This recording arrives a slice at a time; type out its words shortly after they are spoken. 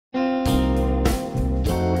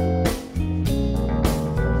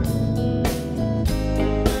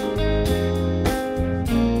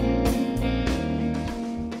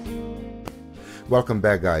Welcome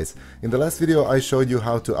back, guys. In the last video I showed you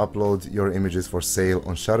how to upload your images for sale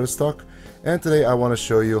on Shutterstock, and today I want to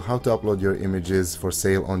show you how to upload your images for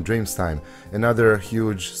sale on Dreamstime, another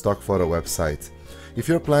huge stock photo website. If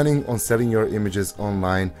you're planning on selling your images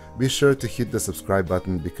online, be sure to hit the subscribe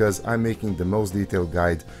button because I'm making the most detailed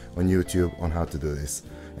guide on YouTube on how to do this.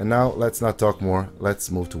 And now let's not talk more,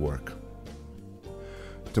 let's move to work.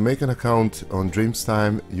 To make an account on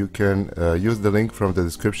Dreamstime, you can use the link from the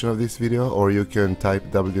description of this video, or you can type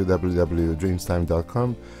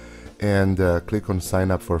www.dreamstime.com and click on sign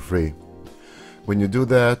up for free. When you do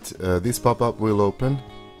that, this pop-up will open,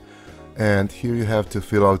 and here you have to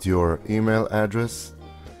fill out your email address,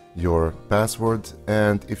 your password,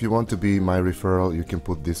 and if you want to be my referral, you can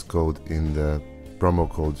put this code in the promo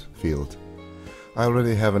code field. I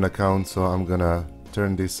already have an account, so I'm gonna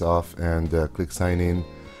turn this off and click sign in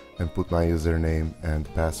and put my username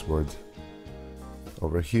and password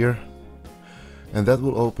over here, and that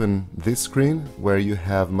will open this screen where you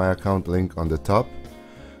have my account link on the top.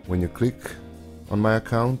 When you click on my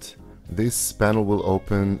account, this panel will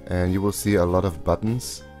open and you will see a lot of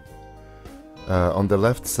buttons. On the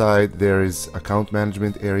left side there is account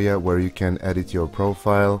management area where you can edit your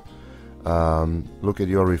profile, look at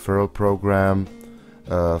your referral program,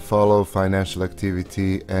 follow financial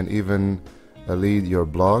activity, and even lead your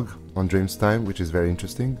blog on Dreamstime, which is very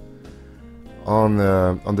interesting. On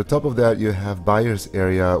the top of that you have buyers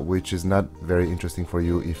area, which is not very interesting for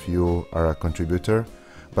you if you are a contributor,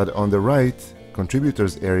 but on the right,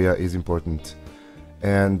 contributors area is important,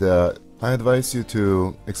 and I advise you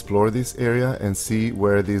to explore this area and see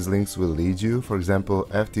where these links will lead you. For example,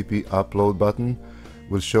 FTP upload button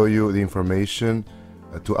will show you the information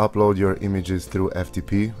to upload your images through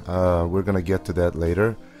FTP. We're gonna get to that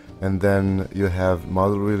later. And then you have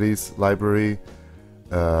model release library,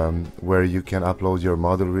 where you can upload your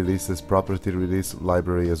model releases, property release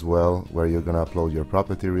library as well, where you're gonna upload your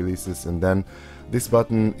property releases. And then this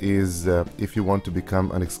button is if you want to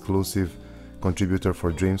become an exclusive contributor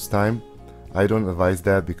for Dreamstime. I don't advise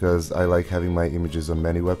that because I like having my images on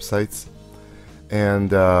many websites,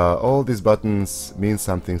 and all these buttons mean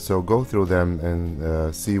something, so go through them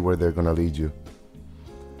and see where they're gonna lead you.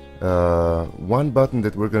 One button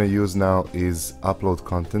that we're going to use now is upload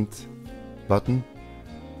content button.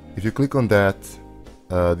 If you click on that,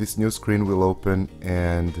 this new screen will open,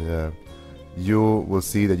 and you will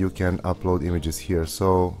see that you can upload images here.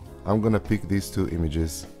 So I'm going to pick these two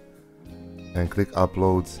images and click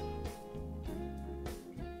upload,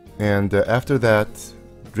 and after that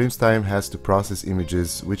Dreamstime has to process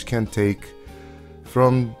images, which can take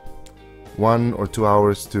from 1 or 2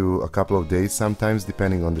 hours to a couple of days sometimes,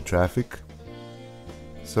 depending on the traffic.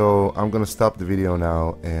 So I'm gonna stop the video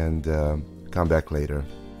now and come back later.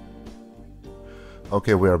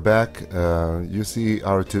 Okay, we are back. You see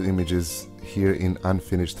our two images here in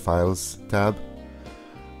unfinished files tab.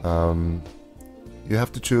 You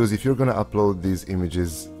have to choose if you're gonna upload these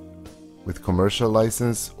images with commercial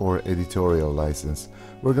license or editorial license.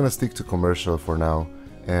 We're gonna stick to commercial for now,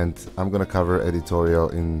 and I'm gonna cover editorial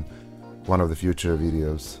in one of the future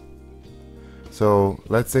videos. So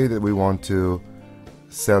let's say that we want to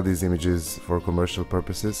sell these images for commercial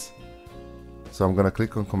purposes. So I'm gonna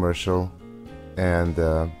click on commercial, and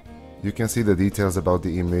you can see the details about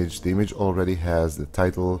the image. The image already has the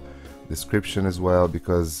title, description as well,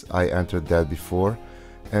 because I entered that before.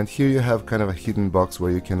 And here you have kind of a hidden box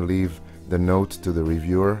where you can leave the note to the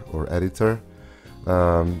reviewer or editor.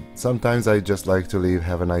 Sometimes I just like to leave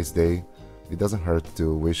 "have a nice day." It doesn't hurt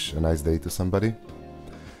to wish a nice day to somebody.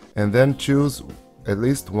 And then choose at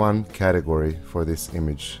least one category for this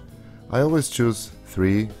image. I always choose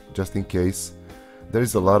 3 just in case. There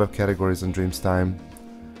is a lot of categories on Dreamstime,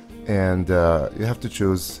 and you have to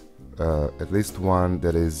choose at least one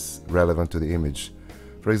that is relevant to the image.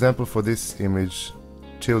 For example, for this image,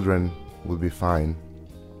 children would be fine.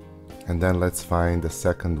 And then let's find the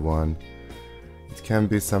second one. It can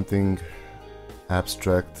be something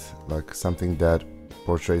abstract, like something that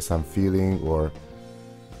portrays some feeling or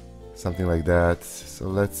something like that. So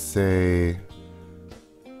let's say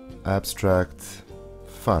abstract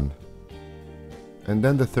fun. And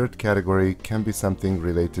then the third category can be something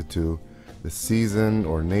related to the season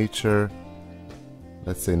or nature.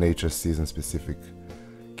 Let's say nature season specific.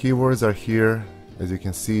 Keywords are here, as you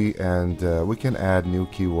can see, and we can add new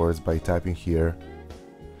keywords by typing here.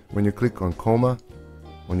 When you click on comma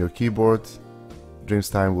on your keyboard,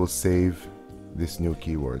 Dreamstime will save this new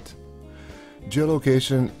keyword.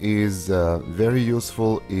 Geolocation is very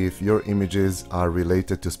useful if your images are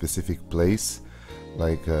related to a specific place,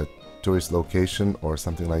 like a tourist location or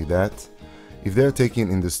something like that. If they're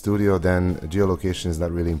taken in the studio, then geolocation is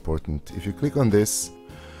not really important. If you click on this,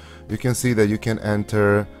 you can see that you can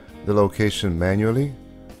enter the location manually,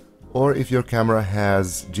 or if your camera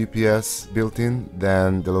has GPS built in,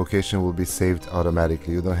 then the location will be saved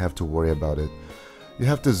automatically. You don't have to worry about it. You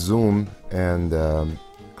have to zoom and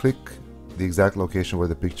click the exact location where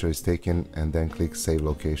the picture is taken, and then click Save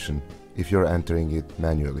Location if you're entering it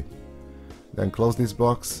manually. Then close this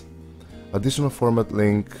box. Additional format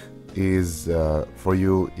link is for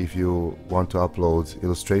you if you want to upload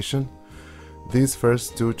illustration. These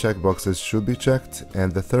first two checkboxes should be checked, and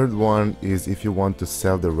the third one is if you want to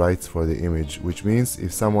sell the rights for the image, which means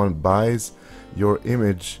if someone buys your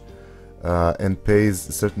image and pays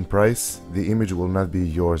a certain price, the image will not be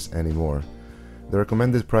yours anymore. The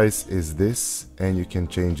recommended price is this, and you can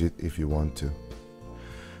change it if you want to.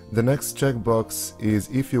 The next checkbox is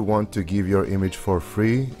if you want to give your image for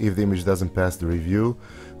free if the image doesn't pass the review.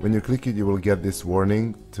 When you click it, you will get this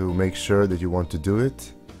warning to make sure that you want to do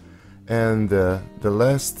it. And the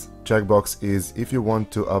last checkbox is if you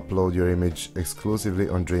want to upload your image exclusively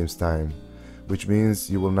on Dreamstime, which means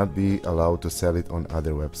you will not be allowed to sell it on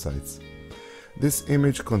other websites. This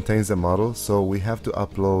image contains a model, so we have to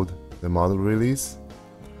upload the model release.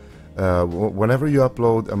 Whenever you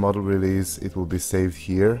upload a model release, it will be saved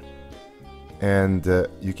here, and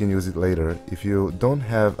you can use it later. If you don't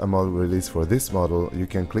have a model release for this model, you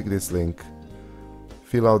can click this link,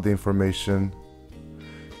 fill out the information,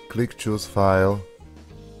 click Choose File,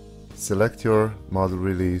 select your model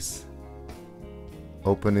release,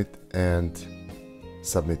 open it and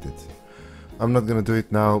submit it. I'm not gonna do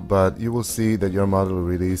it now, but you will see that your model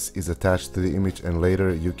release is attached to the image, and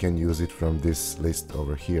later you can use it from this list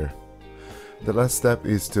over here. The last step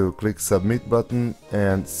is to click Submit button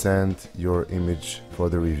and send your image for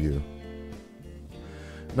the review.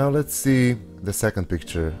 Now let's see the second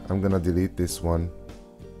picture. I'm gonna delete this one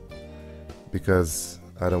because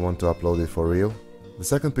I don't want to upload it for real. The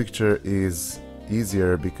second picture is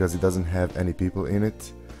easier because it doesn't have any people in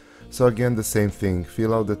it. So again, the same thing,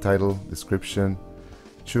 fill out the title, description,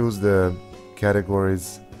 choose the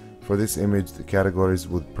categories. For this image, the categories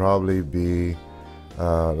would probably be,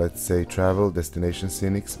 let's say, travel, destination,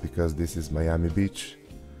 scenics, because this is Miami Beach.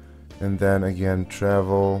 And then again,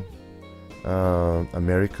 travel,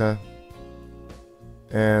 America,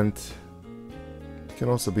 and it can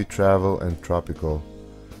also be travel and tropical.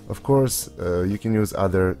 Of course, you can use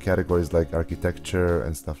other categories like architecture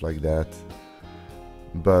and stuff like that,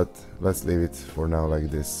 but let's leave it for now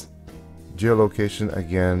like this. Geolocation,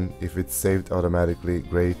 again, if it's saved automatically,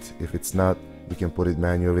 great. If it's not, we can put it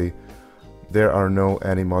manually. There are no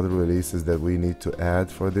any model releases that we need to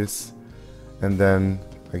add for this. And then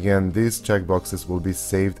again, these checkboxes will be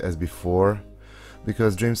saved as before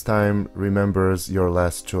because Dreamstime remembers your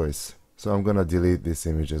last choice. So I'm gonna delete this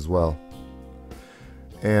image as well.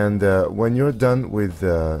 And when you're done with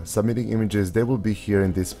submitting images, they will be here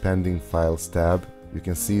in this pending files tab. You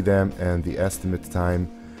can see them and the estimate time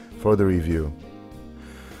for the review.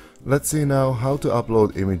 Let's see now how to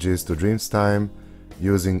upload images to Dreamstime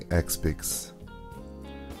using Xpix.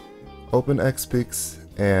 Open Xpix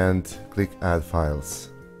and click Add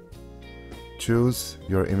Files. Choose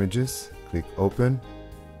your images, click Open.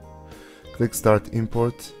 Click Start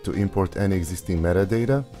Import to import any existing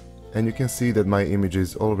metadata, and you can see that my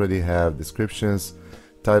images already have descriptions,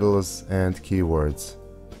 titles and keywords.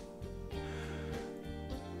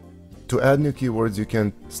 To add new keywords, you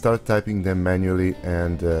can start typing them manually,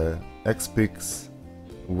 and Xpix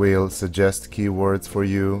will suggest keywords for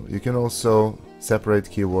you. You can also separate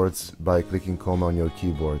keywords by clicking comma on your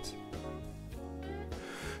keyboard.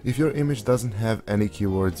 If your image doesn't have any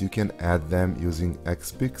keywords, you can add them using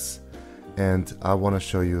Xpix, and I want to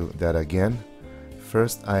show you that again.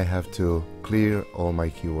 First, I have to clear all my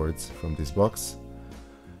keywords from this box,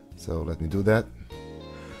 so let me do that.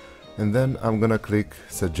 And then I'm gonna click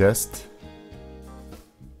Suggest,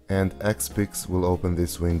 and Xpix will open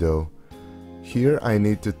this window. Here I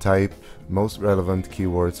need to type most relevant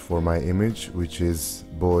keywords for my image, which is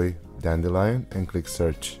boy dandelion, and click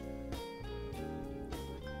Search.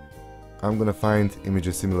 I'm gonna find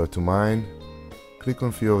images similar to mine, click on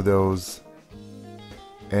a few of those,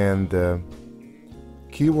 and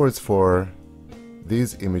keywords for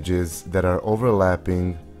these images that are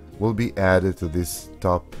overlapping will be added to this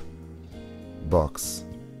top box.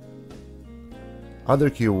 Other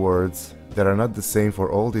keywords that are not the same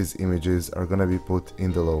for all these images are gonna be put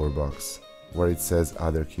in the lower box where it says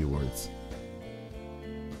Other Keywords.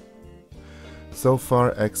 So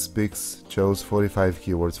far Xpix chose 45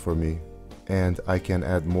 keywords for me, and I can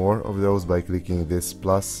add more of those by clicking this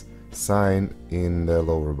plus sign in the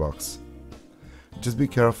lower box. just be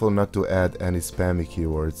careful not to add any spammy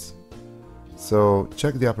keywords. So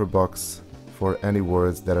check the upper box for any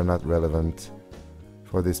words that are not relevant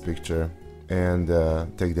for this picture and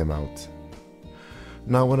take them out.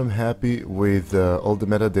 Now when I'm happy with all the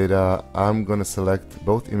metadata, I'm gonna select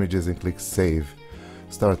both images and click Save.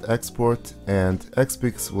 Start export, and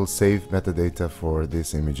Xpix will save metadata for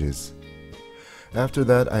these images. After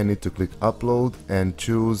that, I need to click Upload and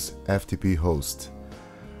choose FTP host.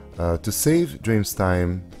 To save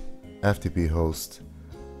Dreamstime FTP host,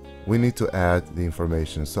 we need to add the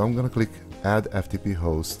information. So I'm gonna click Add FTP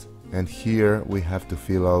host, and here we have to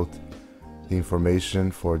fill out the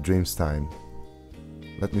information for Dreamstime.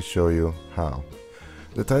 Let me show you how.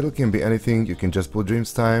 The title can be anything, you can just put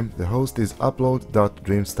Dreamstime. The host is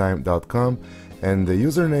upload.dreamstime.com, and the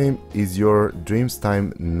username is your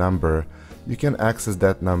Dreamstime number. You can access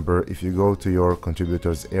that number if you go to your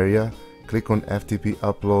contributors area, click on FTP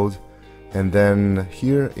upload, and then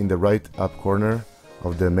here in the right up corner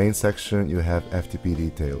of the main section you have FTP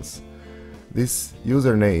details. This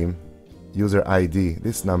username, user ID,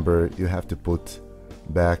 this number you have to put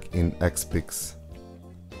back in Xpix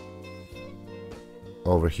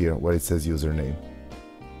over here where it says username.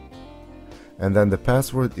 And then the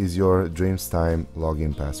password is your Dreamstime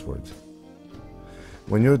login password.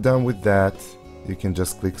 When you're done with that, you can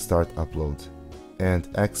just click Start Upload, and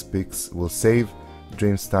Xpix will save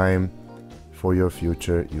Dreamstime for your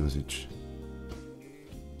future usage.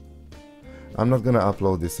 I'm not gonna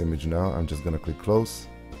upload this image now, I'm just gonna click Close.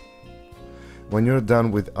 When you're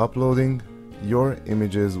done with uploading, your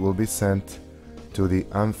images will be sent to the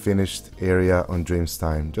unfinished area on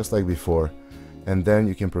Dreamstime, just like before, and then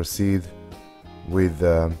you can proceed with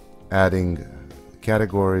adding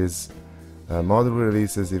categories, model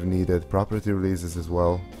releases if needed, property releases as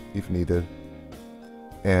well if needed,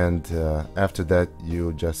 and after that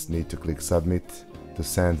you just need to click Submit to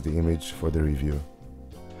send the image for the review.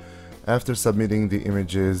 After submitting the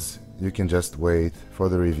images, you can just wait for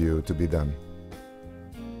the review to be done.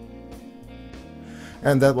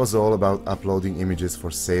 And that was all about uploading images for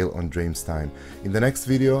sale on Dreamstime. In the next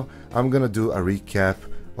video, I'm gonna do a recap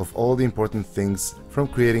of all the important things from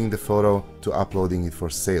creating the photo to uploading it for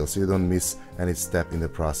sale, so you don't miss any step in the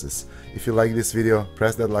process. If you like this video,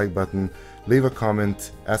 press that like button, leave a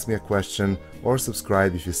comment, ask me a question, or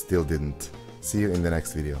subscribe if you still didn't. See you in the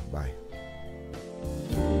next video. Bye.